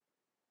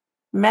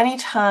Many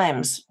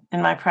times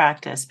in my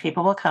practice,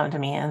 people will come to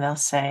me and they'll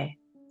say,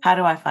 "How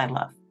do I find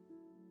love?"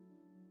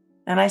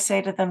 And I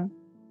say to them,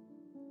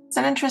 it's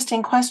an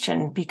interesting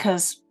question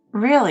because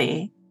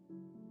really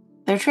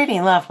they're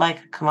treating love like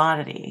a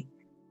commodity.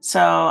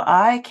 So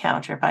I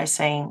counter by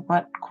saying,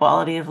 what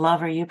quality of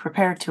love are you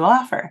prepared to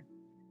offer?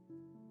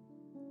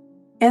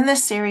 In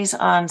this series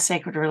on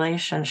sacred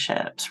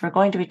relationships, we're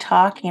going to be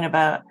talking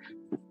about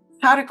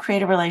how to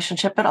create a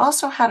relationship, but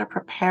also how to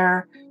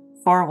prepare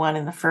for one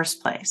in the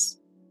first place.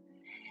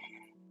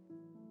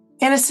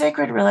 In a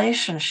sacred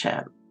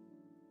relationship,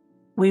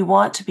 we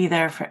want to be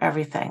there for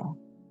everything.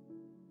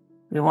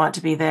 We want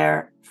to be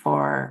there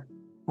for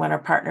when our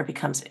partner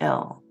becomes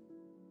ill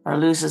or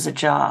loses a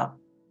job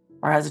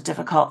or has a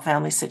difficult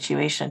family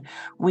situation.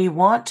 We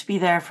want to be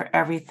there for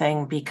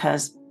everything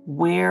because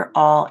we're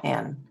all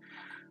in.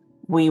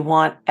 We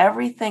want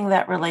everything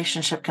that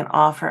relationship can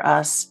offer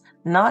us,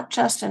 not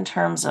just in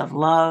terms of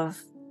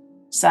love,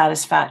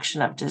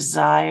 satisfaction of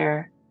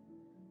desire,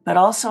 but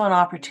also an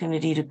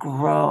opportunity to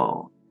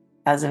grow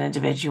as an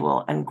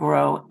individual and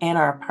grow in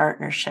our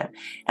partnership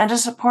and to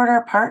support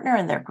our partner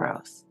in their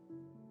growth.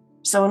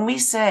 So when we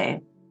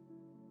say,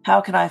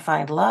 how can I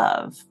find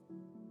love?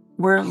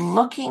 We're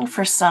looking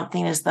for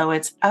something as though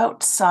it's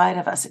outside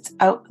of us, it's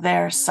out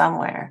there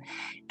somewhere.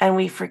 And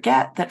we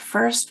forget that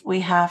first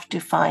we have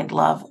to find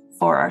love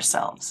for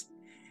ourselves.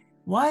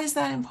 Why is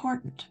that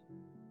important?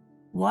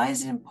 Why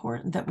is it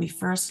important that we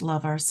first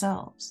love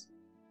ourselves?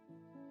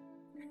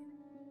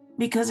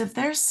 Because if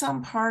there's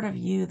some part of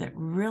you that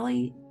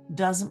really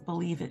doesn't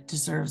believe it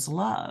deserves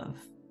love,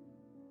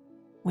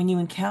 when you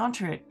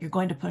encounter it, you're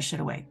going to push it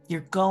away.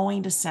 You're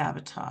going to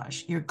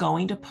sabotage. You're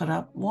going to put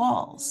up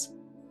walls.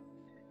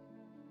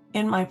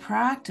 In my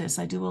practice,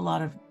 I do a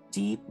lot of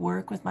deep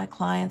work with my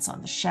clients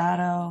on the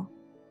shadow,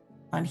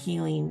 on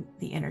healing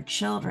the inner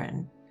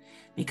children,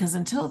 because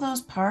until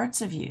those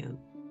parts of you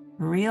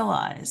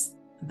realize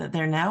that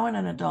they're now in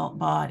an adult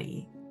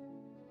body,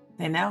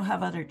 they now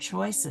have other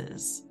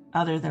choices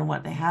other than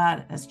what they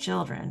had as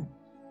children,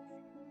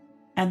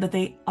 and that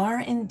they are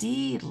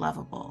indeed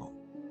lovable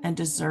and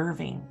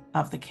deserving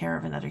of the care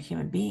of another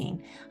human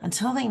being,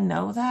 until they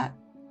know that,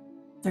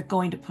 they're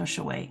going to push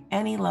away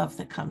any love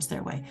that comes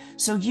their way.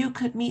 So you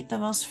could meet the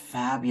most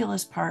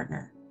fabulous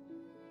partner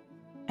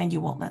and you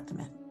won't let them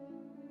in.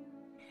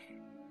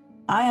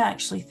 I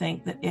actually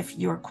think that if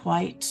you're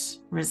quite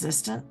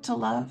resistant to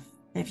love,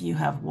 if you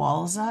have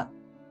walls up,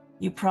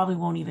 you probably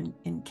won't even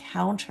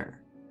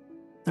encounter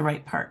the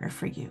right partner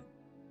for you,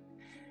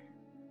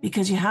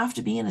 because you have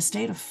to be in a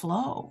state of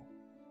flow.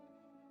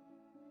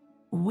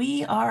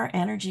 We are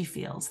energy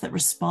fields that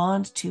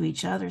respond to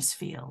each other's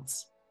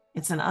fields.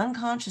 It's an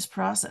unconscious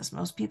process.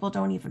 Most people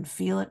don't even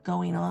feel it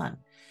going on.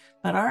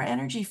 But our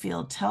energy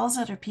field tells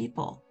other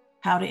people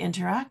how to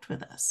interact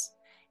with us.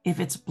 If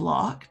it's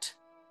blocked,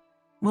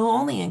 we'll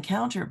only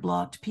encounter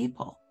blocked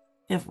people.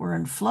 If we're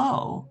in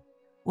flow,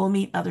 we'll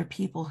meet other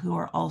people who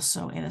are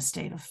also in a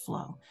state of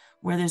flow,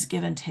 where there's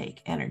give and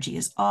take. Energy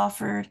is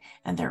offered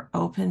and they're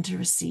open to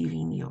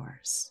receiving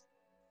yours.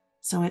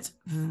 So it's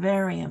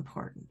very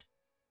important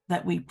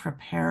that we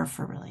prepare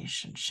for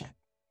relationship,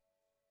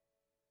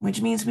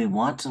 which means we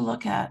want to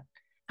look at,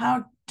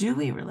 how do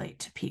we relate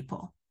to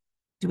people?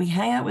 Do we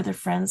hang out with our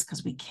friends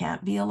because we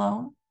can't be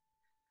alone?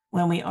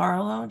 When we are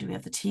alone, do we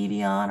have the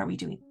TV on? Are we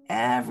doing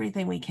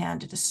everything we can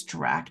to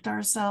distract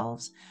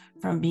ourselves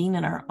from being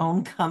in our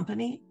own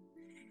company?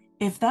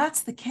 If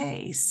that's the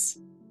case,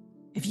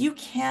 if you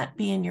can't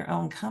be in your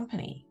own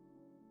company,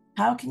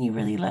 how can you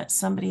really let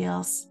somebody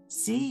else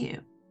see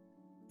you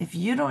if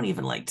you don't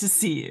even like to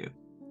see you?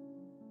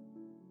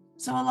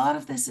 So a lot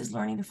of this is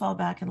learning to fall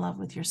back in love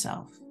with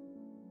yourself,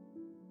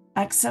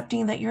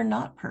 accepting that you're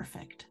not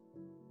perfect.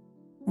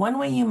 One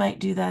way you might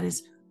do that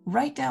is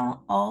write down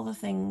all the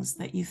things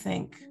that you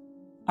think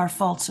are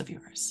faults of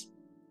yours,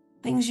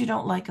 things you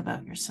don't like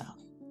about yourself.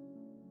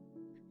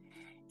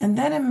 And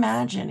then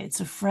imagine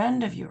it's a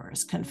friend of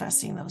yours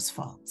confessing those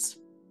faults.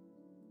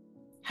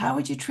 How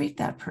would you treat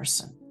that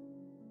person?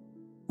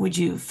 Would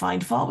you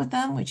find fault with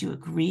them? Would you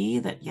agree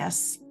that,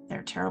 yes,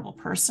 they're a terrible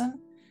person?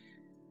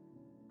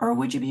 Or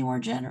would you be more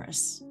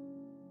generous?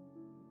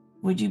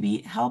 Would you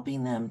be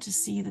helping them to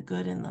see the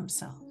good in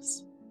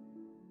themselves?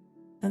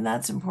 Then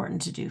that's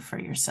important to do for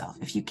yourself.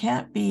 If you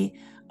can't be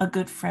a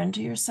good friend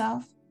to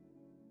yourself,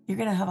 you're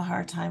going to have a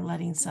hard time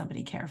letting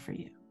somebody care for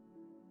you.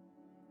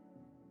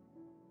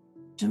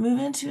 To move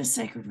into a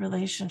sacred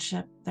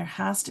relationship, there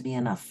has to be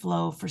enough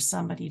flow for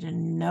somebody to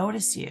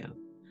notice you.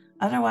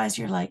 Otherwise,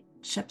 you're like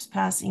ships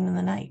passing in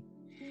the night.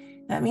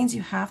 That means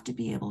you have to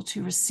be able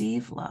to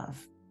receive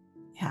love.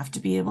 You have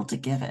to be able to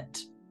give it.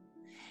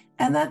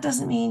 And that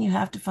doesn't mean you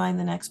have to find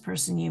the next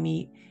person you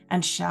meet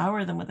and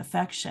shower them with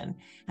affection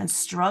and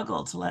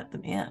struggle to let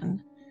them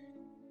in.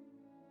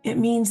 It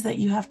means that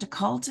you have to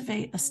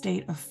cultivate a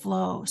state of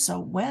flow. So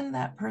when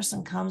that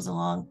person comes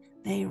along,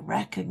 they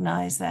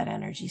recognize that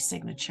energy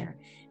signature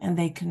and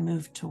they can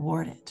move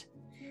toward it.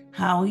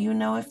 How will you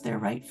know if they're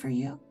right for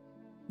you?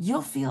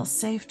 You'll feel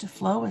safe to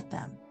flow with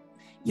them.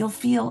 You'll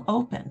feel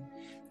open.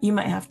 You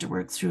might have to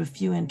work through a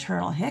few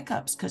internal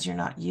hiccups because you're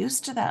not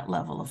used to that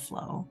level of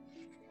flow,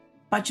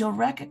 but you'll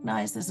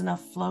recognize there's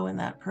enough flow in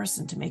that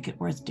person to make it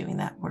worth doing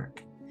that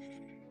work.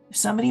 If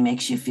somebody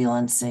makes you feel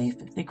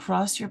unsafe, if they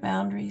cross your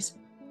boundaries,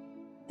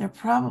 they're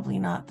probably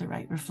not the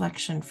right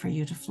reflection for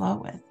you to flow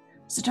with.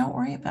 So don't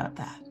worry about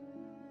that.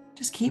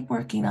 Just keep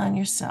working on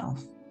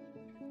yourself.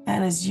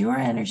 And as your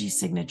energy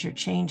signature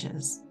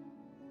changes,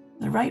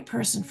 the right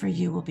person for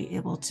you will be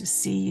able to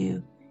see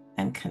you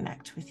and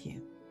connect with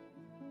you.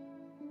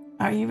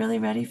 Are you really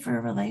ready for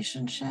a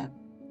relationship?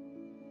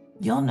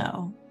 You'll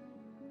know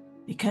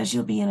because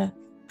you'll be in a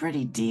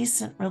pretty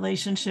decent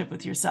relationship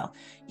with yourself.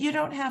 You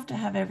don't have to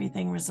have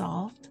everything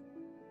resolved,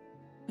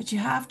 but you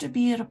have to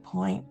be at a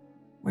point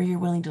where you're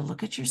willing to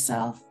look at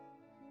yourself,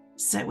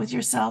 sit with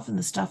yourself and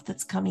the stuff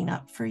that's coming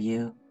up for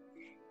you,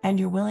 and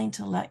you're willing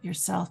to let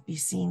yourself be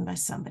seen by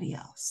somebody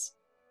else.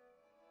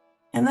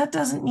 And that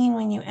doesn't mean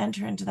when you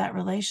enter into that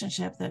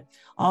relationship that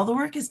all the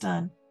work is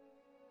done.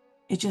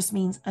 It just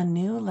means a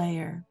new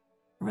layer,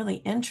 a really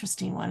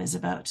interesting one, is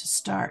about to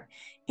start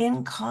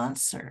in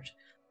concert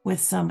with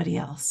somebody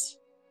else.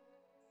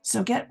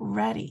 So get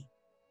ready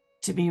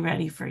to be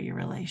ready for your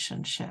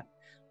relationship.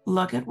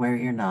 Look at where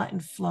you're not in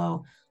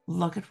flow.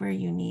 Look at where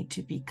you need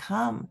to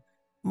become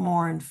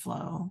more in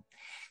flow.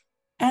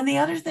 And the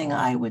other thing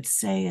I would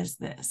say is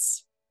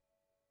this.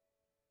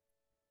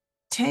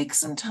 Take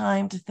some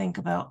time to think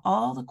about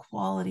all the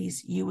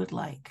qualities you would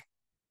like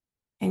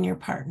in your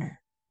partner.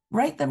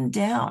 Write them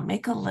down,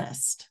 make a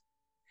list,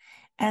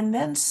 and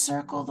then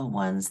circle the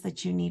ones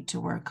that you need to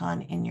work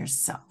on in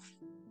yourself.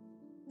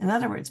 In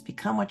other words,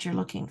 become what you're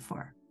looking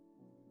for.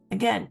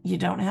 Again, you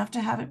don't have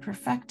to have it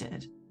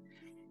perfected,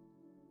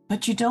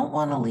 but you don't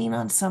want to lean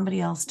on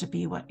somebody else to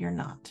be what you're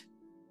not.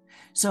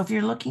 So if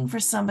you're looking for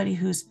somebody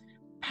who's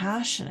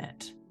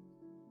passionate,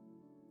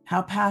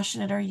 how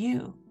passionate are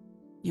you?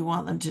 You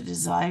want them to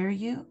desire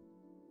you?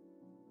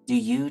 Do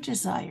you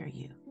desire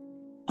you?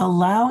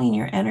 Allowing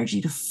your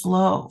energy to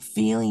flow,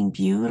 feeling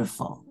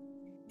beautiful.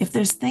 If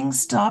there's things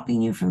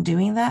stopping you from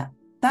doing that,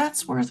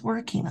 that's worth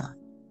working on.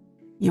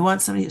 You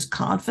want somebody who's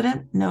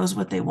confident, knows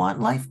what they want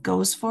in life,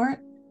 goes for it.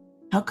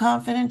 How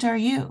confident are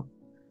you?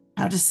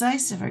 How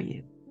decisive are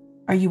you?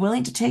 Are you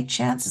willing to take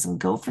chances and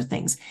go for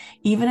things,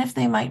 even if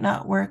they might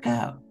not work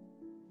out?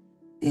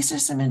 These are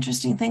some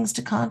interesting things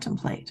to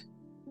contemplate.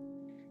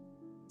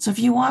 So if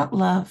you want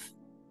love,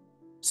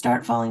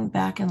 start falling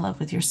back in love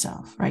with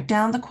yourself. Write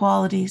down the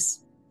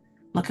qualities.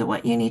 Look at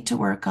what you need to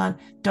work on.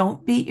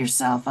 Don't beat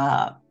yourself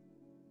up.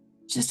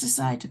 Just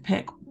decide to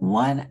pick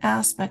one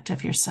aspect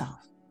of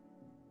yourself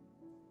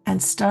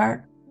and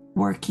start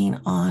working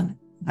on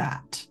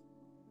that.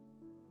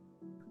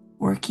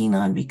 Working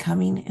on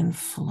becoming in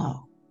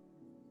flow.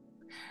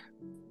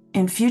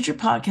 In future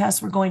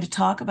podcasts, we're going to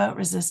talk about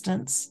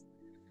resistance.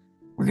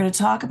 We're going to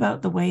talk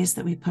about the ways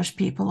that we push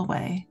people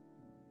away.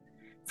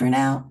 For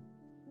now,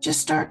 just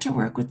start to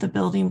work with the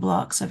building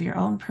blocks of your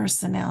own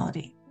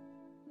personality.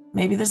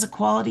 Maybe there's a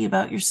quality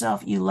about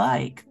yourself you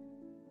like,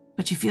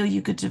 but you feel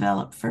you could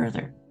develop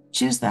further.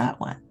 Choose that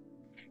one.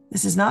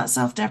 This is not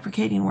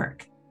self-deprecating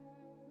work.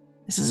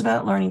 This is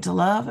about learning to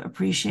love,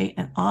 appreciate,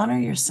 and honor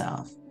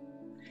yourself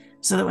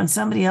so that when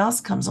somebody else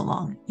comes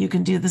along, you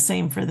can do the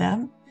same for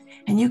them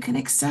and you can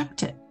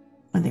accept it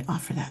when they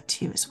offer that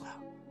to you as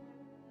well.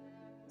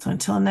 So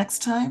until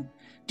next time,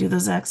 do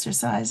those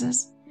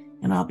exercises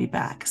and I'll be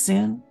back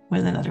soon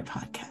with another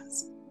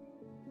podcast.